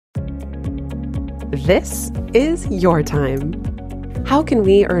This is your time. How can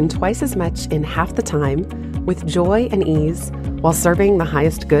we earn twice as much in half the time with joy and ease while serving the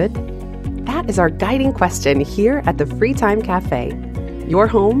highest good? That is our guiding question here at the Free Time Cafe, your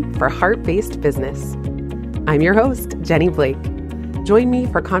home for heart-based business. I'm your host, Jenny Blake. Join me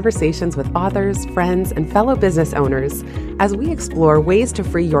for conversations with authors, friends, and fellow business owners as we explore ways to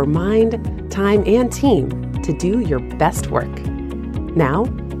free your mind, time, and team to do your best work. Now,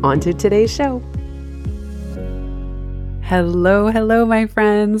 on to today's show. Hello, my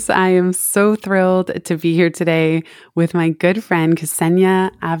friends. I am so thrilled to be here today with my good friend,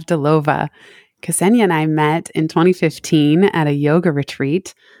 Ksenia Avdalova. Ksenia and I met in 2015 at a yoga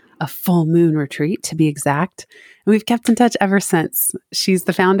retreat, a full moon retreat to be exact. And we've kept in touch ever since. She's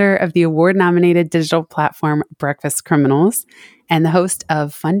the founder of the award-nominated digital platform Breakfast Criminals and the host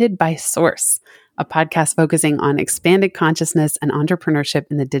of Funded by Source, a podcast focusing on expanded consciousness and entrepreneurship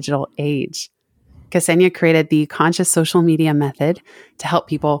in the digital age. Ksenia created the Conscious Social Media Method to help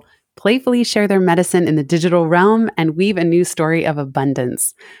people playfully share their medicine in the digital realm and weave a new story of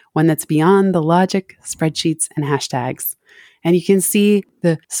abundance, one that's beyond the logic, spreadsheets, and hashtags. And you can see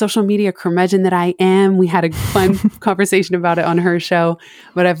the social media curmudgeon that I am. We had a fun conversation about it on her show,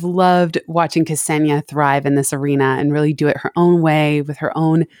 but I've loved watching Ksenia thrive in this arena and really do it her own way with her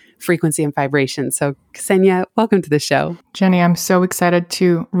own frequency and vibration. So Ksenia, welcome to the show. Jenny, I'm so excited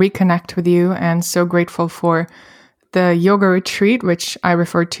to reconnect with you and so grateful for the yoga retreat, which I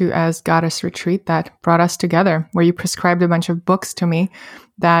refer to as Goddess Retreat, that brought us together, where you prescribed a bunch of books to me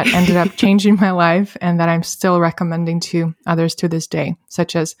that ended up changing my life and that I'm still recommending to others to this day,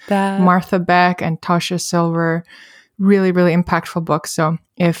 such as Martha Beck and Tasha Silver, really, really impactful books. So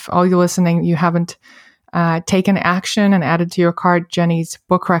if all you listening, you haven't taken action and added to your cart Jenny's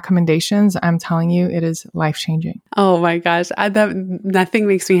book recommendations, I'm telling you, it is life-changing. Oh my gosh, nothing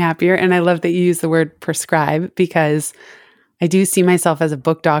makes me happier. And I love that you use the word prescribe, because I do see myself as a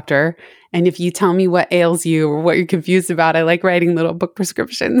book doctor. And if you tell me what ails you or what you're confused about, I like writing little book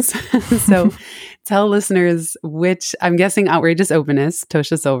prescriptions. So tell listeners which, I'm guessing Outrageous Openness,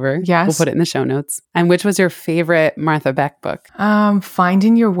 Tasha Silver. Yes. We'll put it in the show notes. And which was your favorite Martha Beck book?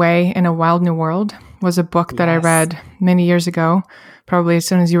 Finding Your Way in a Wild New World was a book that I read many years ago, probably as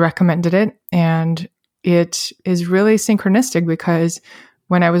soon as you recommended it. And it is really synchronistic because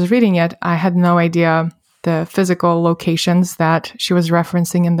when I was reading it, I had no idea the physical locations that she was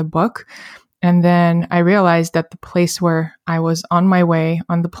referencing in the book. And then I realized that the place where I was on my way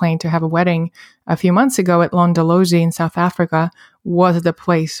on the plane to have a wedding a few months ago at Londolozi in South Africa was the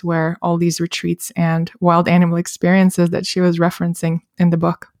place where all these retreats and wild animal experiences that she was referencing in the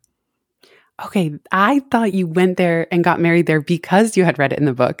book. Okay, I thought you went there and got married there because you had read it in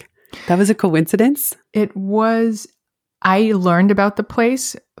the book. That was a coincidence? It was. I learned about the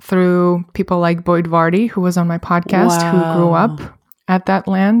place through people like Boyd Vardy, who was on my podcast, who grew up at that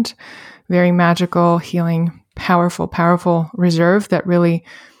land. Very magical, healing, powerful reserve that really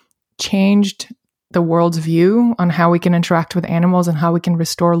changed the world's view on how we can interact with animals and how we can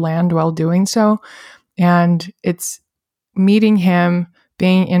restore land while doing so. And it's meeting him,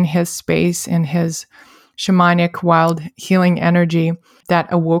 being in his space, in his shamanic, wild healing energy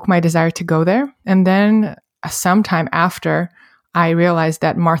that awoke my desire to go there. And then sometime after, I realized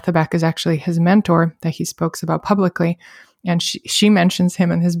that Martha Beck is actually his mentor that he speaks about publicly. And she mentions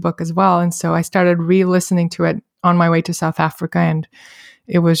him in his book as well. And so I started re-listening to it on my way to South Africa, and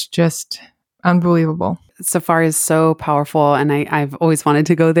it was just unbelievable. Safari is so powerful, and I've always wanted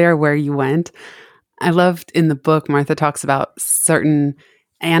to go there where you went. I loved in the book, Martha talks about certain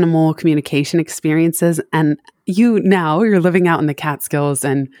animal communication experiences, and you're living out in the Catskills,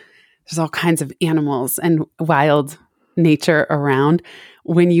 and there's all kinds of animals and wild nature around.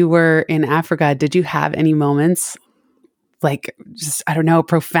 When you were in Africa, did you have any moments like just, I don't know,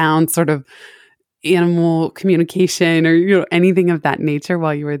 profound sort of animal communication or, anything of that nature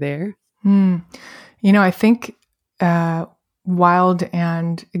while you were there? I think wild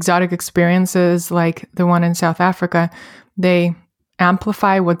and exotic experiences like the one in South Africa, they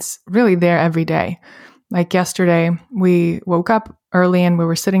amplify what's really there every day. Like yesterday, we woke up early and we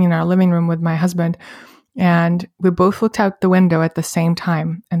were sitting in our living room with my husband, and we both looked out the window at the same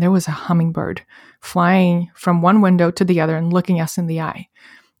time, and there was a hummingbird flying from one window to the other and looking us in the eye.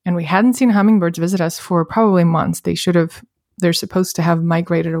 And we hadn't seen hummingbirds visit us for probably months. They're supposed to have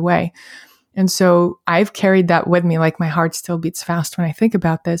migrated away. And so I've carried that with me, like my heart still beats fast when I think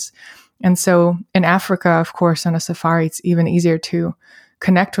about this. And so in Africa, of course, on a safari, it's even easier to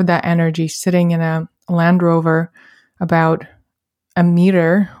connect with that energy sitting in a Land Rover about a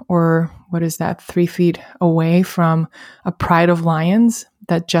meter or what is that, 3 feet away from a pride of lions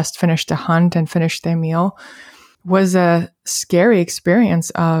that just finished a hunt and finished their meal, was a scary experience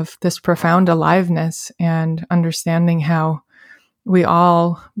of this profound aliveness and understanding how we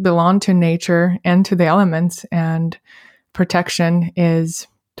all belong to nature and to the elements, and protection is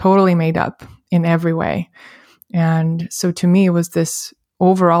totally made up in every way. And so to me, it was this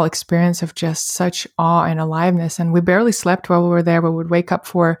overall experience of just such awe and aliveness. And we barely slept while we were there. We would wake up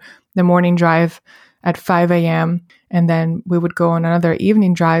for the morning drive at 5 a.m. and then we would go on another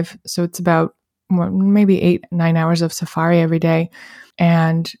evening drive. So it's about maybe 8-9 hours of safari every day.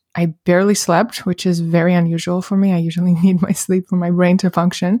 And I barely slept, which is very unusual for me. I usually need my sleep for my brain to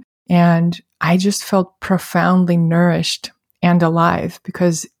function. And I just felt profoundly nourished and alive,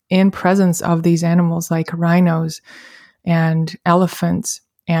 because in presence of these animals like rhinos and elephants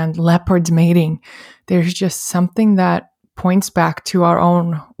and leopards mating, there's just something that points back to our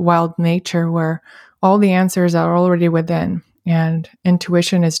own wild nature where all the answers are already within. And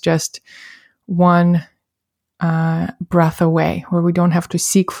intuition is just one breath away, where we don't have to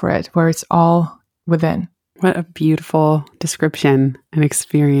seek for it, where it's all within. What a beautiful description and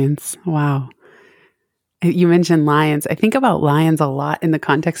experience. Wow. You mentioned lions. I think about lions a lot in the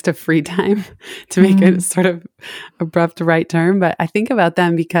context of free time, to make it sort of abrupt right turn. But I think about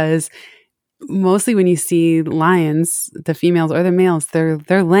them because mostly when you see lions, the females or the males, they're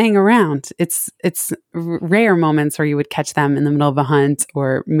laying around. It's rare moments where you would catch them in the middle of a hunt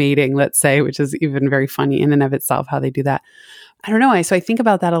or mating, let's say, which is even very funny in and of itself how they do that. I don't know. So I think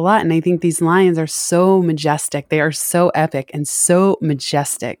about that a lot. And I think these lions are so majestic. They are so epic and so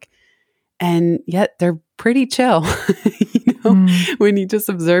majestic. And yet they're pretty chill, when you just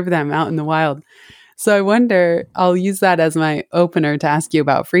observe them out in the wild. So I wonder, I'll use that as my opener to ask you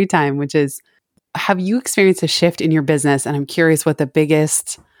about free time, which is, have you experienced a shift in your business? And I'm curious what the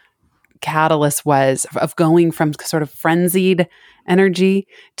biggest catalyst was of going from sort of frenzied energy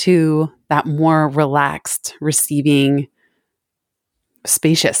to that more relaxed, receiving,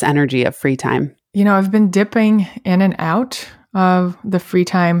 spacious energy of free time. I've been dipping in and out of the free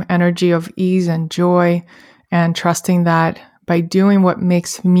time energy of ease and joy, and trusting that by doing what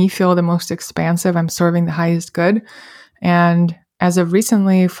makes me feel the most expansive, I'm serving the highest good. And as of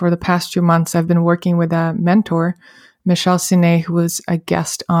recently, for the past few months, I've been working with a mentor, Michelle Siné, who was a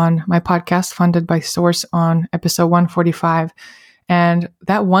guest on my podcast, Funded by Source, on episode 145. And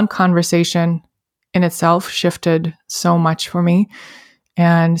that one conversation in itself shifted so much for me.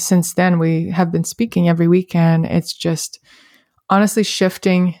 And since then, we have been speaking every week, and it's just honestly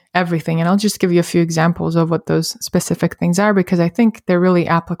shifting everything. And I'll just give you a few examples of what those specific things are, because I think they're really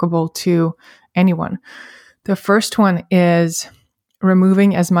applicable to anyone. The first one is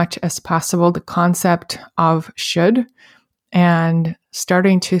removing as much as possible the concept of should, and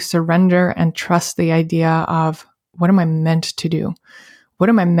starting to surrender and trust the idea of, what am I meant to do? What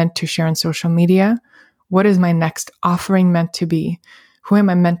am I meant to share on social media? What is my next offering meant to be? Who am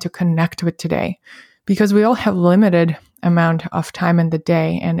I meant to connect with today? Because we all have limited amount of time in the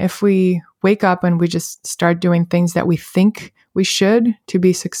day. And if we wake up and we just start doing things that we think we should to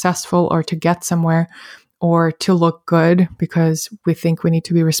be successful, or to get somewhere, or to look good because we think we need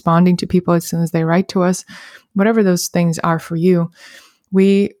to be responding to people as soon as they write to us, whatever those things are for you,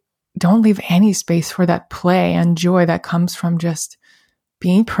 we don't leave any space for that play and joy that comes from just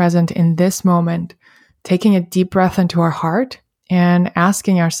being present in this moment, taking a deep breath into our heart and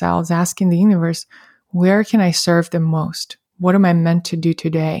asking ourselves, asking the universe, where can I serve the most? What am I meant to do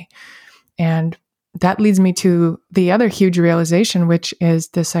today? And that leads me to the other huge realization, which is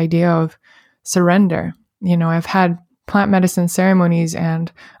this idea of surrender. I've had plant medicine ceremonies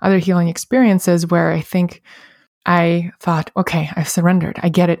and other healing experiences where I think I thought, okay, I've surrendered. I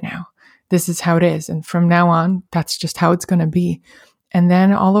get it now. This is how it is. And from now on, that's just how it's going to be. And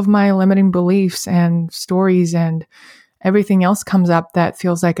then all of my limiting beliefs and stories and everything else comes up that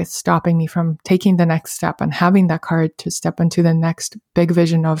feels like it's stopping me from taking the next step and having that courage to step into the next big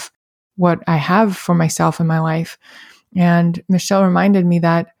vision of what I have for myself in my life. And Michelle reminded me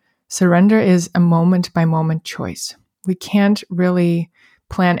that surrender is a moment by moment choice. We can't really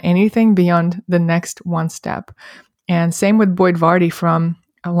plan anything beyond the next one step. And same with Boyd Vardy from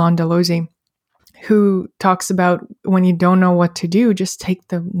Alain Deleuze, who talks about when you don't know what to do, just take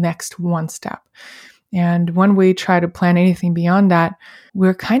the next one step. And when we try to plan anything beyond that,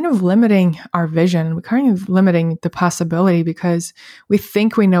 we're kind of limiting our vision. We're kind of limiting the possibility because we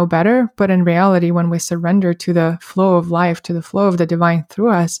think we know better. But in reality, when we surrender to the flow of life, to the flow of the divine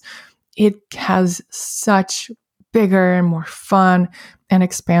through us, it has such bigger and more fun and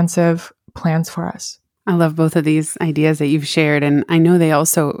expansive plans for us. I love both of these ideas that you've shared. And I know they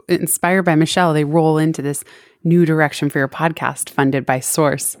also, inspired by Michelle, they roll into this new direction for your podcast, Funded by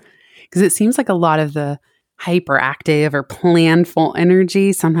Source. Because it seems like a lot of the hyperactive or planful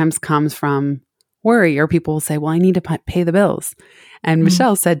energy sometimes comes from worry, or people will say, well, I need to pay the bills. And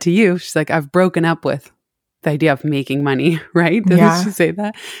Michelle said to you, she's like, I've broken up with the idea of making money, right? Didn't she say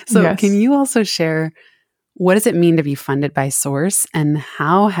that? So can you also share, what does it mean to be funded by Source, and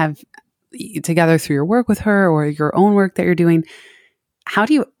how have, together through your work with her or your own work that you're doing, how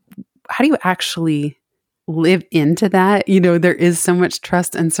do you actually live into that? There is so much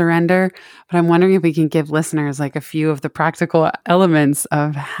trust and surrender, but I'm wondering if we can give listeners like a few of the practical elements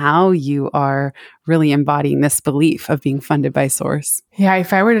of how you are really embodying this belief of being funded by Source. Yeah,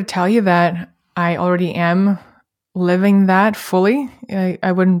 if I were to tell you that I already am living that fully,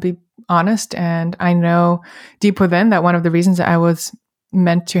 I wouldn't be honest. And I know deep within that one of the reasons that I was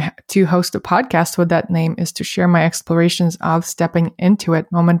meant to host a podcast with that name is to share my explorations of stepping into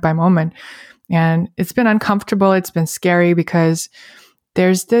it moment by moment. And it's been uncomfortable. It's been scary because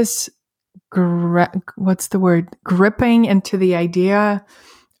there's this, gripping into the idea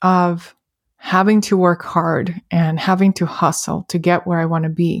of having to work hard and having to hustle to get where I want to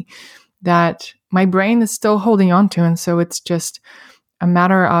be, that my brain is still holding on to. And so it's just a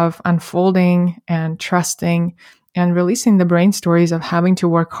matter of unfolding and trusting and releasing the brain stories of having to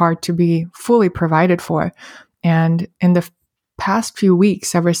work hard to be fully provided for. And in the past few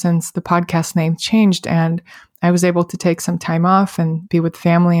weeks, ever since the podcast name changed and I was able to take some time off and be with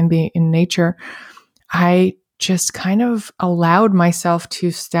family and be in nature, I just kind of allowed myself to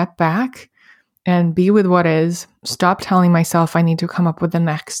step back and be with what is, stop telling myself I need to come up with the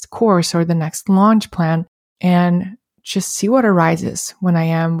next course or the next launch plan, and just see what arises when I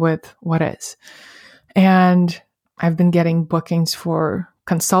am with what is. And I've been getting bookings for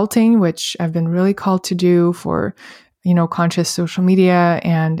consulting, which I've been really called to do for, conscious social media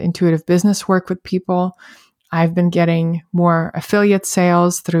and intuitive business work with people. I've been getting more affiliate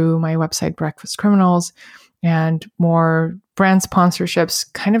sales through my website, Breakfast Criminals, and more brand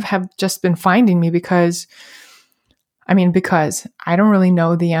sponsorships kind of have just been finding me because I don't really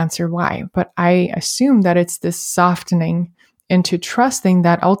know the answer why, but I assume that it's this softening into trusting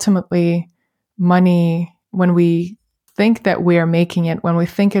that ultimately money, when we think that we are making it, when we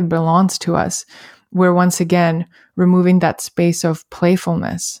think it belongs to us, we're once again removing that space of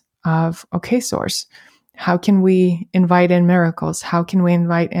playfulness of, okay, Source, how can we invite in miracles? How can we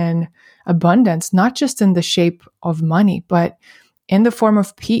invite in abundance, not just in the shape of money, but in the form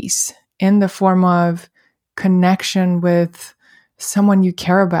of peace, in the form of connection with someone you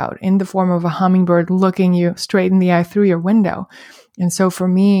care about, in the form of a hummingbird looking you straight in the eye through your window. And so for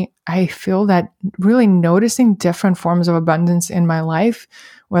me, I feel that really noticing different forms of abundance in my life,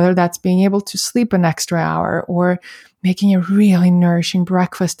 whether that's being able to sleep an extra hour or making a really nourishing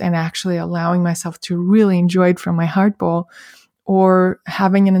breakfast and actually allowing myself to really enjoy it from my heart bowl, or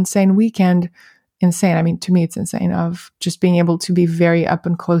having an insane weekend. Insane, to me, it's insane, of just being able to be very up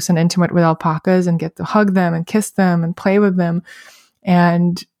and close and intimate with alpacas and get to hug them and kiss them and play with them.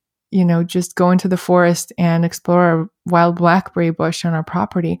 And just go into the forest and explore a wild blackberry bush on our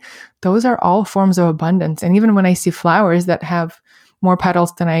property. Those are all forms of abundance. And even when I see flowers that have more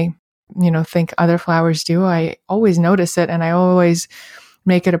petals than I, think other flowers do, I always notice it. And I always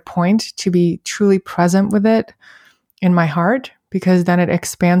make it a point to be truly present with it in my heart, because then it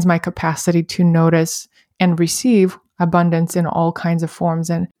expands my capacity to notice and receive abundance in all kinds of forms.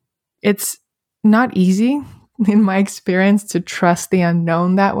 And it's not easy, in my experience, to trust the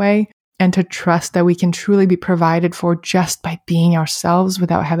unknown that way and to trust that we can truly be provided for just by being ourselves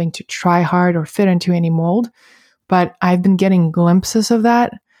without having to try hard or fit into any mold. But I've been getting glimpses of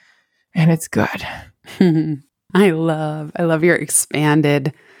that, and it's good. I love your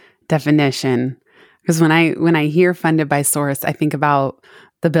expanded definition, because when I hear funded by Source, I think about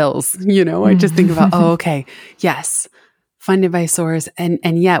the bills. I just think about, oh, okay, yes, funded by Source.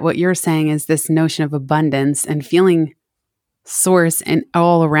 And yet what you're saying is this notion of abundance and feeling Source and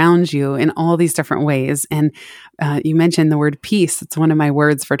all around you in all these different ways. And you mentioned the word peace. It's one of my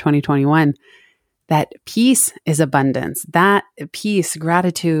words for 2021. That peace is abundance. That peace,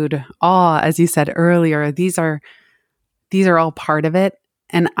 gratitude, awe, as you said earlier, these are all part of it.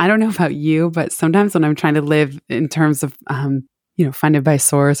 And I don't know about you, but sometimes when I'm trying to live in terms of funded by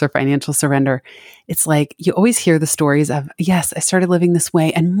Source or financial surrender, it's like you always hear the stories of, yes, I started living this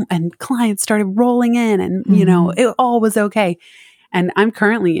way and clients started rolling in and, it all was okay. And I'm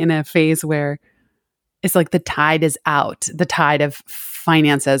currently in a phase where it's like the tide is out, the tide of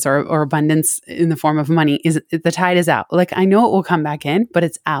finances or abundance in the form of money is the tide is out. Like, I know it will come back in, but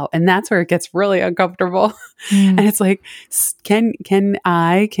it's out. And that's where it gets really uncomfortable. And it's like, can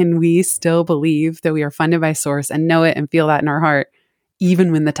we still believe that we are funded by source and know it and feel that in our heart,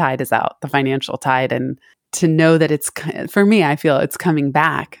 even when the tide is out, the financial tide, and to know that it's, for me, I feel it's coming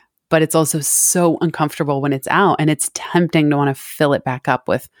back, but it's also so uncomfortable when it's out, and it's tempting to want to fill it back up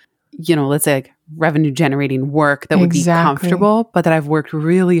with, let's say like revenue generating work that would be comfortable, but that I've worked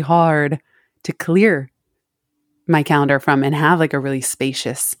really hard to clear my calendar from and have like a really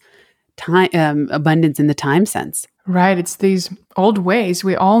spacious time, abundance in the time sense. Right. It's these old ways.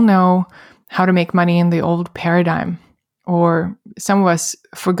 We all know how to make money in the old paradigm, or some of us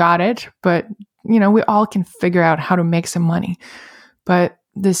forgot it, but we all can figure out how to make some money. But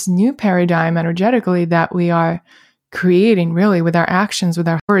this new paradigm energetically that we are creating really with our actions, with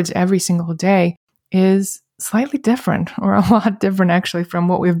our words every single day is slightly different, or a lot different actually, from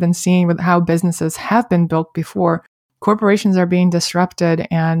what we've been seeing with how businesses have been built before. Corporations are being disrupted,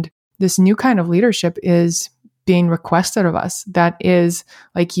 and this new kind of leadership is being requested of us. That is,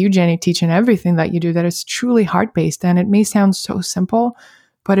 like you, Jenny, teaching everything that you do, that is truly heart-based. And it may sound so simple,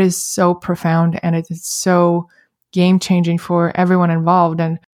 but is so profound, and it is so game-changing for everyone involved.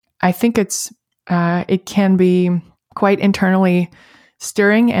 And I think it can be quite internally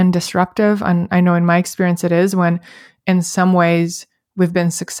stirring and disruptive. And I know in my experience it is, when in some ways we've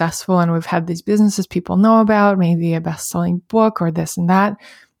been successful and we've had these businesses people know about, maybe a best-selling book or this and that.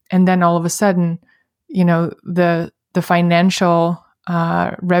 And then all of a sudden, the financial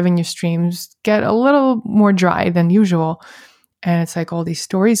revenue streams get a little more dry than usual. And it's like all these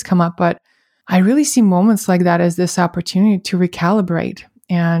stories come up. But I really see moments like that as this opportunity to recalibrate.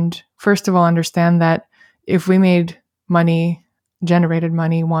 And first of all, understand that if we made money, generated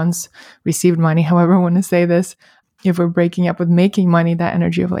money once, received money, however I want to say this, if we're breaking up with making money, that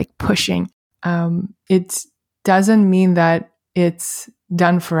energy of like pushing, it doesn't mean that it's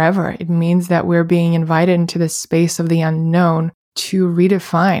done forever. It means that we're being invited into this space of the unknown to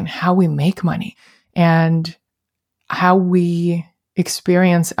redefine how we make money and how we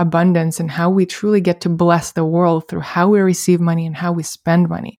experience abundance, and how we truly get to bless the world through how we receive money and how we spend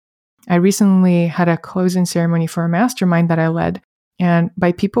money. I recently had a closing ceremony for a mastermind that I led, and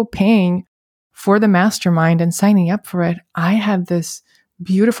by people paying for the mastermind and signing up for it, I had this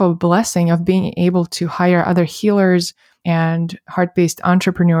beautiful blessing of being able to hire other healers and heart-based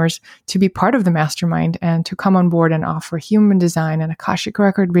entrepreneurs to be part of the mastermind and to come on board and offer human design and Akashic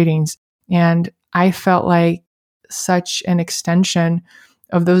record readings. And I felt like such an extension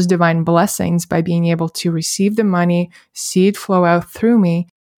of those divine blessings by being able to receive the money, see it flow out through me,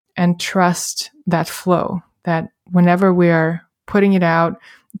 and trust that flow, that whenever we're putting it out,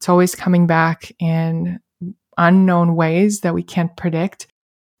 it's always coming back in unknown ways that we can't predict.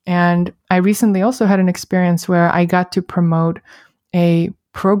 And I recently also had an experience where I got to promote a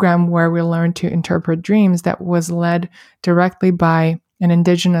program where we learned to interpret dreams that was led directly by an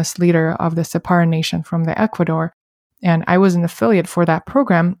indigenous leader of the Separa Nation from the Ecuador. And I was an affiliate for that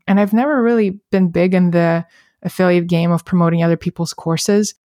program. And I've never really been big in the affiliate game of promoting other people's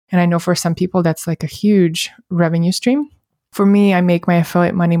courses. And I know for some people that's like a huge revenue stream. For me, I make my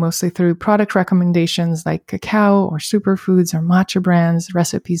affiliate money mostly through product recommendations like cacao or superfoods or matcha brands,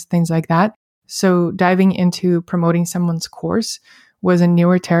 recipes, things like that. So diving into promoting someone's course was a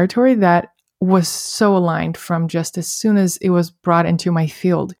newer territory that was so aligned from just as soon as it was brought into my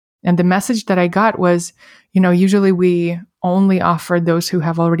field. And the message that I got was, usually we only offer those who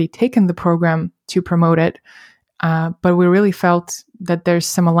have already taken the program to promote it. But we really felt that there's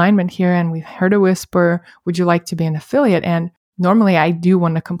some alignment here, and we heard a whisper, would you like to be an affiliate? And normally I do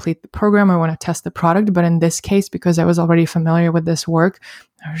want to complete the program. I want to test the product. But in this case, because I was already familiar with this work,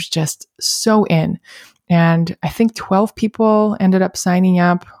 I was just so in. And I think 12 people ended up signing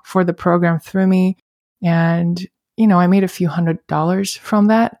up for the program through me. And, I made a few $100s from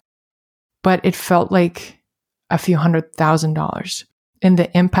that, but it felt like a few $100,000. And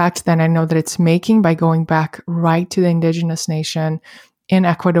the impact that I know that it's making by going back right to the indigenous nation in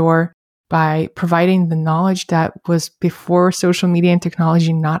Ecuador, by providing the knowledge that was before social media and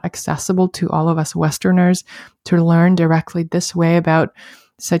technology not accessible to all of us Westerners, to learn directly this way about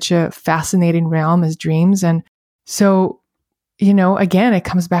such a fascinating realm as dreams. And so, again, it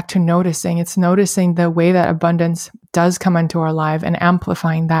comes back to noticing. It's noticing the way that abundance does come into our life and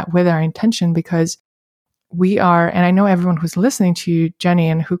amplifying that with our intention, because we are, and I know everyone who's listening to you, Jenny,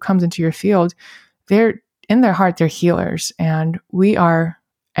 and who comes into your field, they're in their heart, they're healers, and we are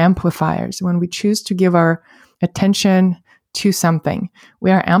amplifiers. When we choose to give our attention to something,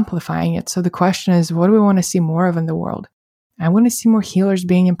 we are amplifying it. So the question is, what do we want to see more of in the world? I want to see more healers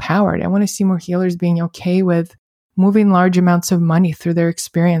being empowered. I want to see more healers being okay with moving large amounts of money through their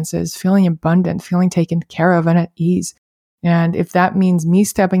experiences, feeling abundant, feeling taken care of and at ease. And if that means me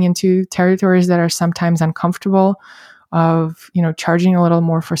stepping into territories that are sometimes uncomfortable, of, charging a little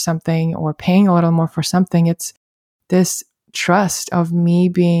more for something or paying a little more for something, it's this trust of me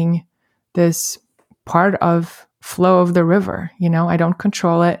being this part of flow of the river. I don't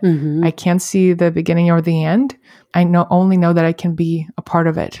control it. Mm-hmm. I can't see the beginning or the end. I only know that I can be a part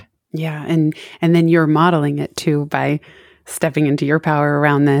of it. Yeah. And then you're modeling it too by stepping into your power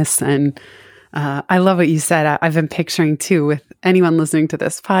around this. And I love what you said. I've been picturing too, with anyone listening to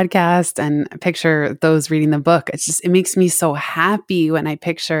this podcast and picture those reading the book. It makes me so happy when I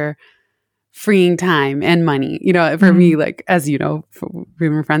picture freeing time and money, for me, like, as you know,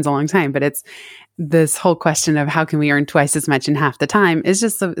 we've been friends a long time, but it's this whole question of how can we earn twice as much in half the time is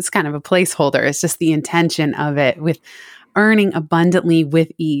just, it's kind of a placeholder. It's just the intention of it with earning abundantly with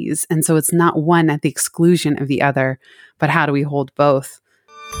ease. And so it's not one at the exclusion of the other, but how do we hold both?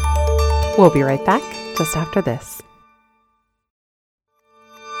 We'll be right back just after this.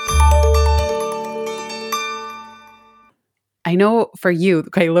 I know for you,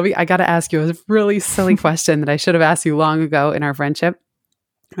 okay, Libby, I got to ask you a really silly question that I should have asked you long ago in our friendship.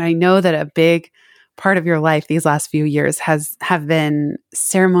 I know that a big part of your life these last few years have been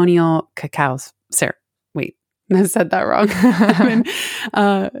ceremonial cacao. Wait, I said that wrong.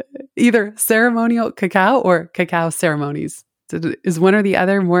 Either ceremonial cacao or cacao ceremonies. Is one or the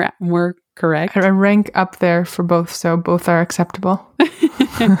other more correct? I rank up there for both, so both are acceptable.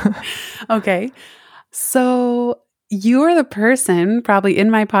 Okay. So you're the person probably in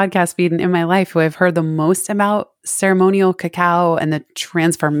my podcast feed and in my life who I've heard the most about ceremonial cacao and the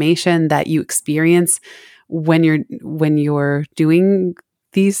transformation that you experience when you're doing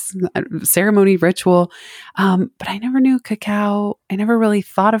these ceremony ritual. But I never knew cacao. I never really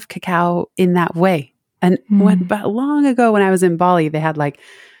thought of cacao in that way. And but long ago when I was in Bali, they had like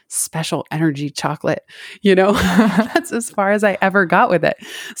special energy chocolate, that's as far as I ever got with it.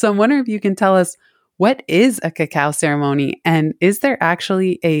 So I'm wondering if you can tell us, what is a cacao ceremony? And is there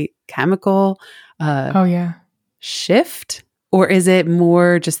actually a chemical shift? Or is it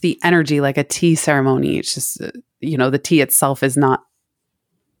more just the energy, like a tea ceremony? It's just, the tea itself is not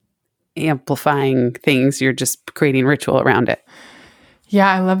amplifying things. You're just creating ritual around it. Yeah,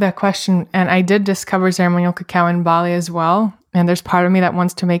 I love that question. And I did discover ceremonial cacao in Bali as well. And there's part of me that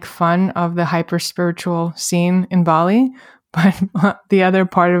wants to make fun of the hyper spiritual scene in Bali. But the other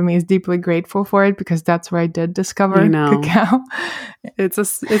part of me is deeply grateful for it because that's where I did discover cacao. It's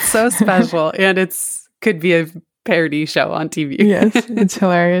so special. And could be a parody show on TV. Yes, it's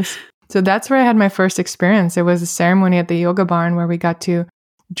hilarious. So that's where I had my first experience. It was a ceremony at the yoga barn where we got to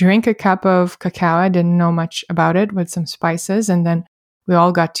drink a cup of cacao. I didn't know much about it, with some spices. And then we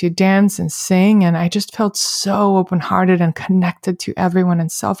all got to dance and sing. And I just felt so open-hearted and connected to everyone and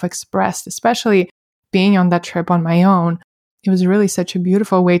self-expressed, especially being on that trip on my own. It was really such a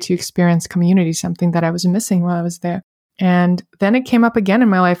beautiful way to experience community, something that I was missing while I was there. And then it came up again in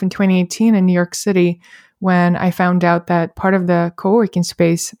my life in 2018 in New York City when I found out that part of the co-working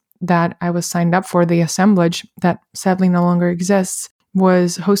space that I was signed up for, the assemblage that sadly no longer exists,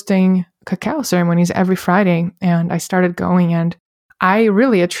 was hosting cacao ceremonies every Friday. And I started going, and I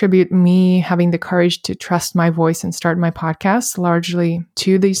really attribute me having the courage to trust my voice and start my podcast largely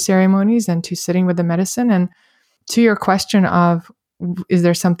to these ceremonies and to sitting with the medicine. And to your question of, is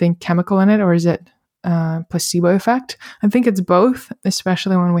there something chemical in it or is it placebo effect? I think it's both,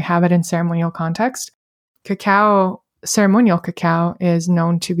 especially when we have it in ceremonial context. Ceremonial cacao is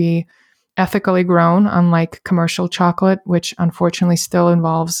known to be ethically grown, unlike commercial chocolate, which unfortunately still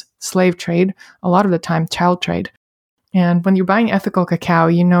involves slave trade, a lot of the time child trade. And when you're buying ethical cacao,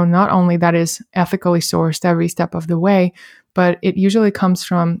 not only that is ethically sourced every step of the way, but it usually comes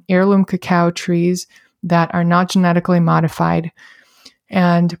from heirloom cacao trees that are not genetically modified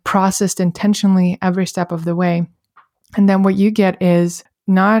and processed intentionally every step of the way. And then what you get is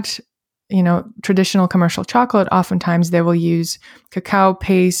not, traditional commercial chocolate. Oftentimes they will use cacao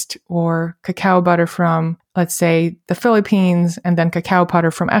paste or cacao butter from, let's say, the Philippines, and then cacao powder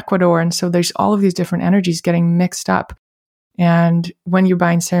from Ecuador. And so there's all of these different energies getting mixed up. And when you're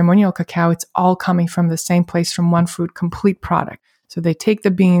buying ceremonial cacao, it's all coming from the same place, from one fruit, complete product. So they take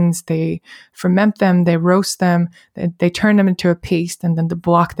the beans, they ferment them, they roast them, they turn them into a paste, and then the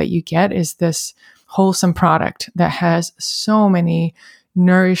block that you get is this wholesome product that has so many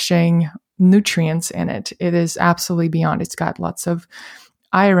nourishing nutrients in it. It is absolutely beyond. It's got lots of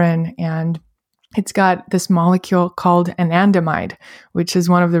iron, and it's got this molecule called anandamide, which is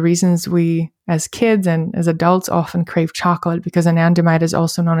one of the reasons we as kids and as adults often crave chocolate because anandamide is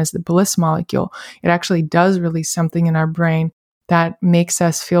also known as the bliss molecule. It actually does release something in our brain that makes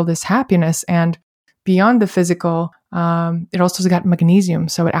us feel this happiness. And beyond the physical, it also has got magnesium.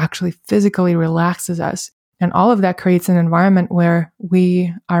 So it actually physically relaxes us. And all of that creates an environment where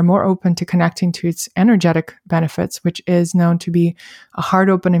we are more open to connecting to its energetic benefits, which is known to be a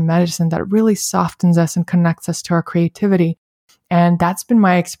heart-opening medicine that really softens us and connects us to our creativity. And that's been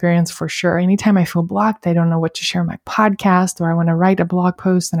my experience for sure. Anytime I feel blocked, I don't know what to share in my podcast, or I want to write a blog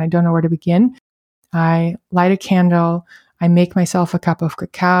post and I don't know where to begin, I light a candle, I make myself a cup of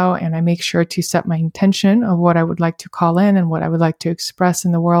cacao, and I make sure to set my intention of what I would like to call in and what I would like to express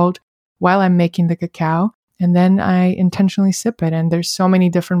in the world while I'm making the cacao. And then I intentionally sip it. And there's so many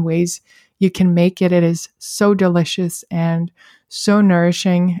different ways you can make it. It is so delicious and so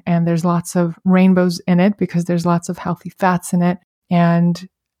nourishing. And there's lots of rainbows in it because there's lots of healthy fats in it. And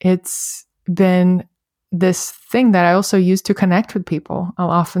it's been this thing that I also use to connect with people.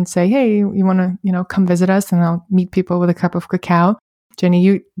 I'll often say, hey, you want to, come visit us? And I'll meet people with a cup of cacao. Jenny,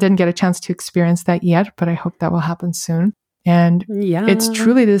 you didn't get a chance to experience that yet, but I hope that will happen soon. And it's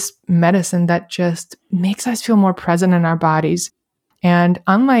truly this medicine that just makes us feel more present in our bodies. And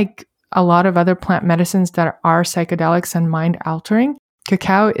unlike a lot of other plant medicines that are psychedelics and mind altering,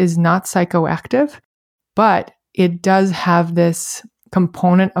 cacao is not psychoactive, but it does have this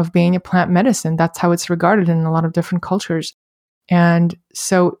component of being a plant medicine. That's how it's regarded in a lot of different cultures. And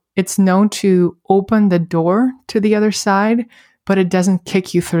so it's known to open the door to the other side, but it doesn't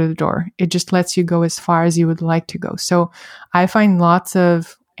kick you through the door. It just lets you go as far as you would like to go. So I find lots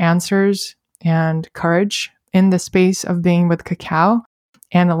of answers and courage in the space of being with cacao,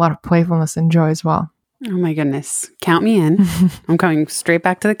 and a lot of playfulness and joy as well. Oh my goodness. Count me in. I'm coming straight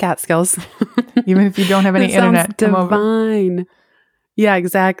back to the Catskills. Even if you don't have any internet, come divine. Over. Yeah,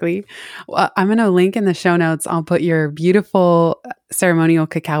 exactly. Well, I'm going to link in the show notes. I'll put your beautiful ceremonial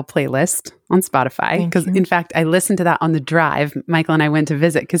cacao playlist on Spotify. Because in fact, I listened to that on the drive. Michael and I went to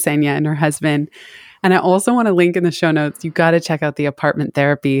visit Ksenia and her husband. And I also want to link in the show notes. You got to check out the apartment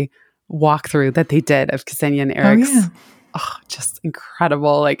therapy walkthrough that they did of Ksenia and Eric's. Oh, yeah. Oh, just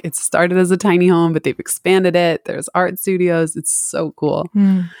incredible. Like, it started as a tiny home, but they've expanded it. There's art studios. It's so cool.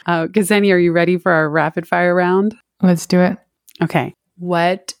 Ksenia, are you ready for our rapid fire round? Let's do it. Okay.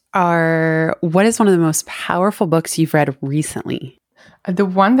 What is one of the most powerful books you've read recently? The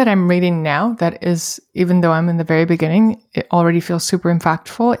one that I'm reading now, that is, even though I'm in the very beginning, it already feels super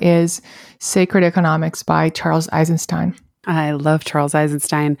impactful, is Sacred Economics by Charles Eisenstein. I love Charles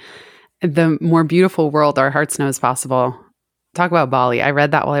Eisenstein. The more beautiful world our hearts know is possible. Talk about Bali. I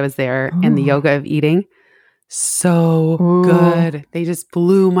read that while I was there. And the yoga of eating. So good. They just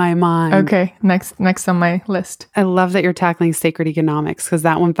blew my mind. Okay. Next on my list. I love that you're tackling sacred economics because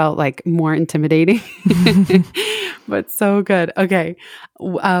that one felt like more intimidating, but so good. Okay.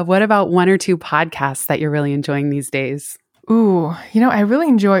 What about one or two podcasts that you're really enjoying these days? I really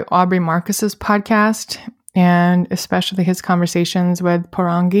enjoy Aubrey Marcus's podcast, and especially his conversations with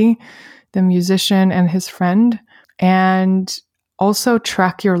Porangi, the musician, and his friend. And also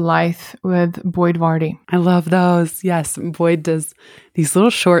Track Your Life with Boyd Varty. I love those. Yes. Boyd does these little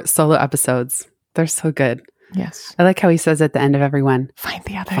short solo episodes. They're so good. Yes. I like how he says at the end of every one, find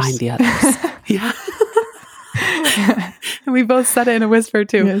the others. Find the others. Yeah. And we both said it in a whisper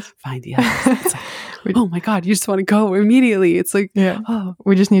too. Yes. Find the others. Like, oh my God, you just want to go immediately. It's like,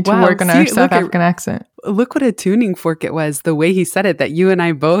 we just need to work on our South African accent. Look what a tuning fork it was, the way he said it, that you and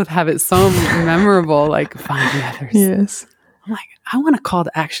I both have it so memorable, like, find the others. Yes. I'm like, I want to call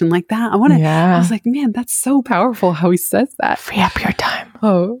to action like that. I was like, man, that's so powerful how he says that. Free up your time.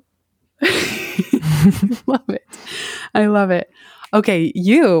 Oh, love it. I love it. Okay.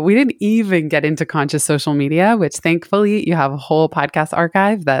 We didn't even get into conscious social media, which thankfully you have a whole podcast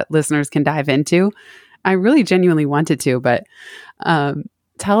archive that listeners can dive into. I really genuinely wanted to, but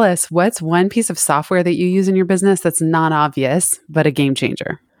tell us, what's one piece of software that you use in your business that's not obvious, but a game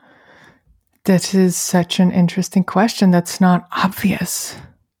changer? That is such an interesting question. That's not obvious.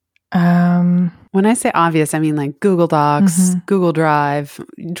 When I say obvious, I mean like Google Docs, Google Drive,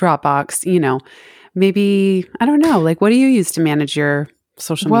 Dropbox, maybe, I don't know, like what do you use to manage your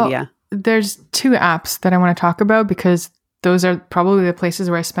social media? There's two apps that I want to talk about because those are probably the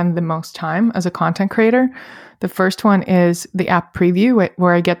places where I spend the most time as a content creator. The first one is the app Preview,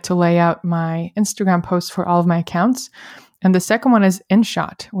 where I get to lay out my Instagram posts for all of my accounts. And the second one is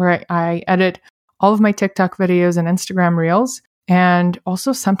InShot, where I edit all of my TikTok videos and Instagram reels, and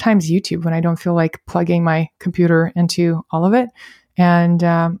also sometimes YouTube when I don't feel like plugging my computer into all of it.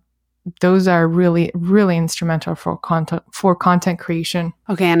 And those are really, really instrumental for content creation.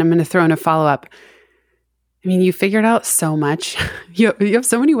 Okay, and I'm going to throw in a follow-up. I mean, you figured out so much. You have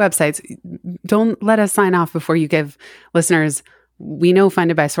so many websites. Don't let us sign off before you give listeners, we know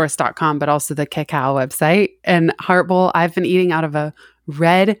fundedbysource.com, but also the Cacao website. And Heart Bowl, I've been eating out of a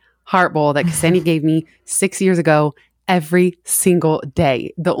red Heart Bowl that Ksenia gave me 6 years ago every single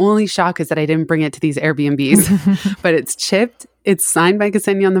day. The only shock is that I didn't bring it to these Airbnbs, but it's chipped. It's signed by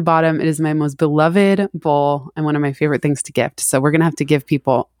Ksenia on the bottom. It is my most beloved bowl and one of my favorite things to gift. So we're going to have to give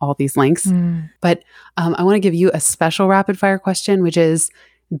people all these links. But I want to give you a special rapid fire question, which is,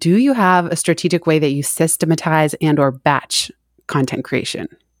 do you have a strategic way that you systematize and or batch content creation?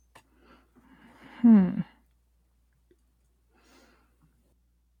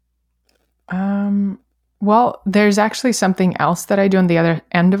 Well, there's actually something else that I do on the other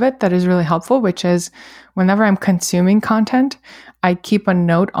end of it that is really helpful, which is whenever I'm consuming content, I keep a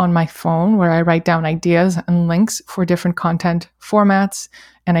note on my phone where I write down ideas and links for different content formats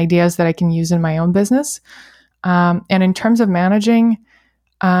and ideas that I can use in my own business. And in terms of managing,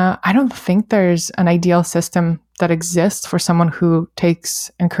 I don't think there's an ideal system that exists for someone who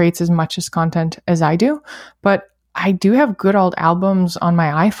takes and creates as much as content as I do. But I do have good old albums on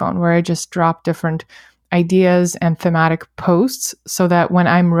my iPhone where I just drop different ideas and thematic posts so that when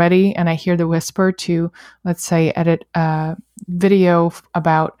I'm ready and I hear the whisper to, let's say, edit a video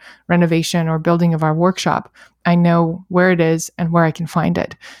about renovation or building of our workshop, I know where it is and where I can find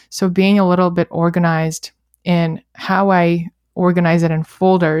it. So being a little bit organized in how I organize it in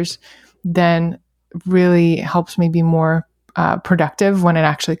folders then really helps me be more productive when it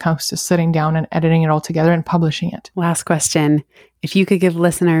actually comes to sitting down and editing it all together and publishing it. Last question. If you could give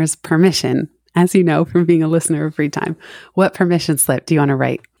listeners permission, as you know from being a listener of Free Time, what permission slip do you want to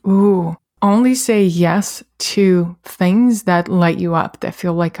write? Ooh, only say yes to things that light you up, that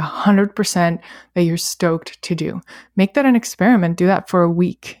feel like 100% that you're stoked to do. Make that an experiment. Do that for a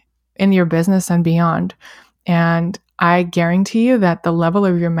week in your business and beyond. And I guarantee you that the level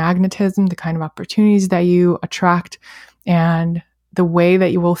of your magnetism, the kind of opportunities that you attract, and the way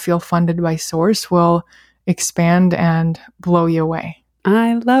that you will feel funded by Source will expand and blow you away.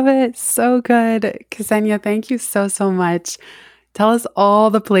 I love it. So good. Ksenia, thank you so, so much. Tell us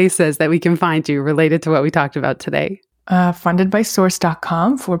all the places that we can find you related to what we talked about today.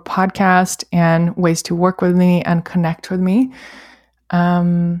 Fundedbysource.com for podcast and ways to work with me and connect with me.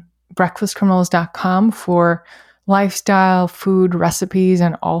 Breakfastcriminals.com for lifestyle, food, recipes,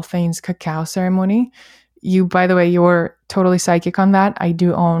 and all things cacao ceremony. You, by the way, you're totally psychic on that. I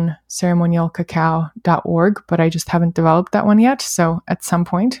do own ceremonialcacao.org, but I just haven't developed that one yet. So at some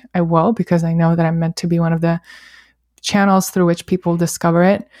point I will, because I know that I'm meant to be one of the channels through which people discover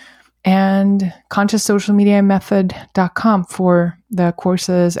it. And conscioussocialmediamethod.com for the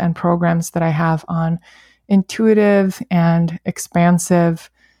courses and programs that I have on intuitive and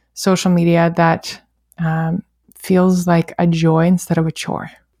expansive social media that feels like a joy instead of a chore.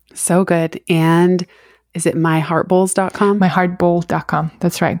 So good. And is it myheartbowls.com? Myheartbowl.com.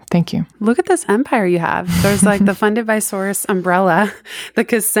 That's right. Thank you. Look at this empire you have. There's like the Funded by Source umbrella, the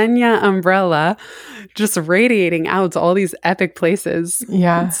Ksenia umbrella, just radiating out to all these epic places.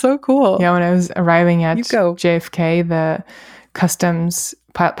 Yeah. It's so cool. Yeah. When I was arriving at JFK, the customs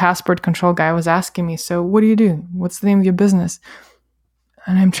passport control guy was asking me, so what do you do? What's the name of your business?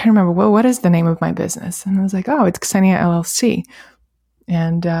 And I'm trying to remember, well, what is the name of my business? And I was like, oh, it's Ksenia LLC.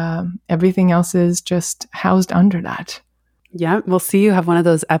 And everything else is just housed under that. Yeah, we'll see you have one of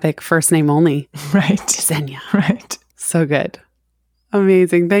those epic first name only. Right. Ksenia. Right. So good.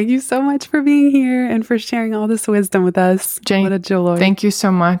 Amazing. Thank you so much for being here and for sharing all this wisdom with us. Jenny, what a joy. Thank you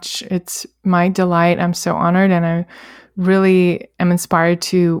so much. It's my delight. I'm so honored, and I really am inspired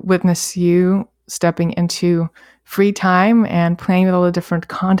to witness you stepping into free time and playing with all the different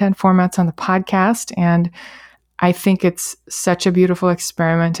content formats on the podcast. And I think it's such a beautiful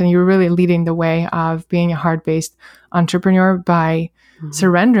experiment, and you're really leading the way of being a heart-based entrepreneur by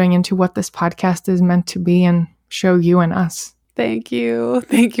surrendering into what this podcast is meant to be and show you and us. Thank you.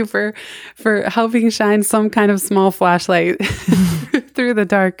 Thank you for helping shine some kind of small flashlight through the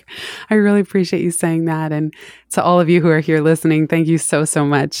dark. I really appreciate you saying that. And to all of you who are here listening, thank you so, so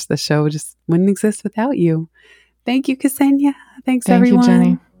much. The show just wouldn't exist without you. Thank you, Ksenia. Thanks, everyone. Thank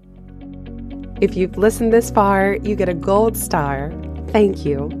you, Jenny. If you've listened this far, you get a gold star. Thank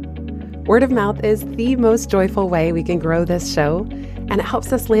you. Word of mouth is the most joyful way we can grow this show, and it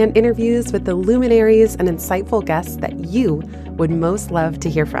helps us land interviews with the luminaries and insightful guests that you would most love to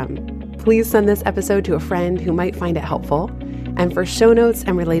hear from. Please send this episode to a friend who might find it helpful. And for show notes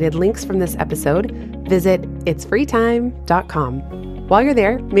and related links from this episode, visit itsfreetime.com. While you're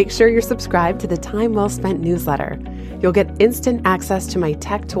there, make sure you're subscribed to the Time Well Spent newsletter. You'll get instant access to my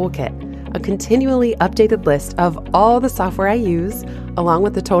tech toolkit, a continually updated list of all the software I use, along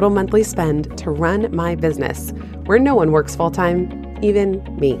with the total monthly spend to run my business, where no one works full-time, even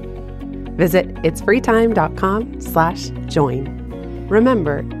me. Visit itsfreetime.com/join.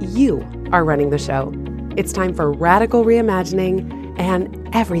 Remember, you are running the show. It's time for radical reimagining, and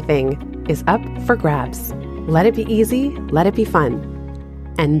everything is up for grabs. Let it be easy, let it be fun,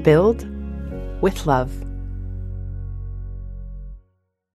 and build with love.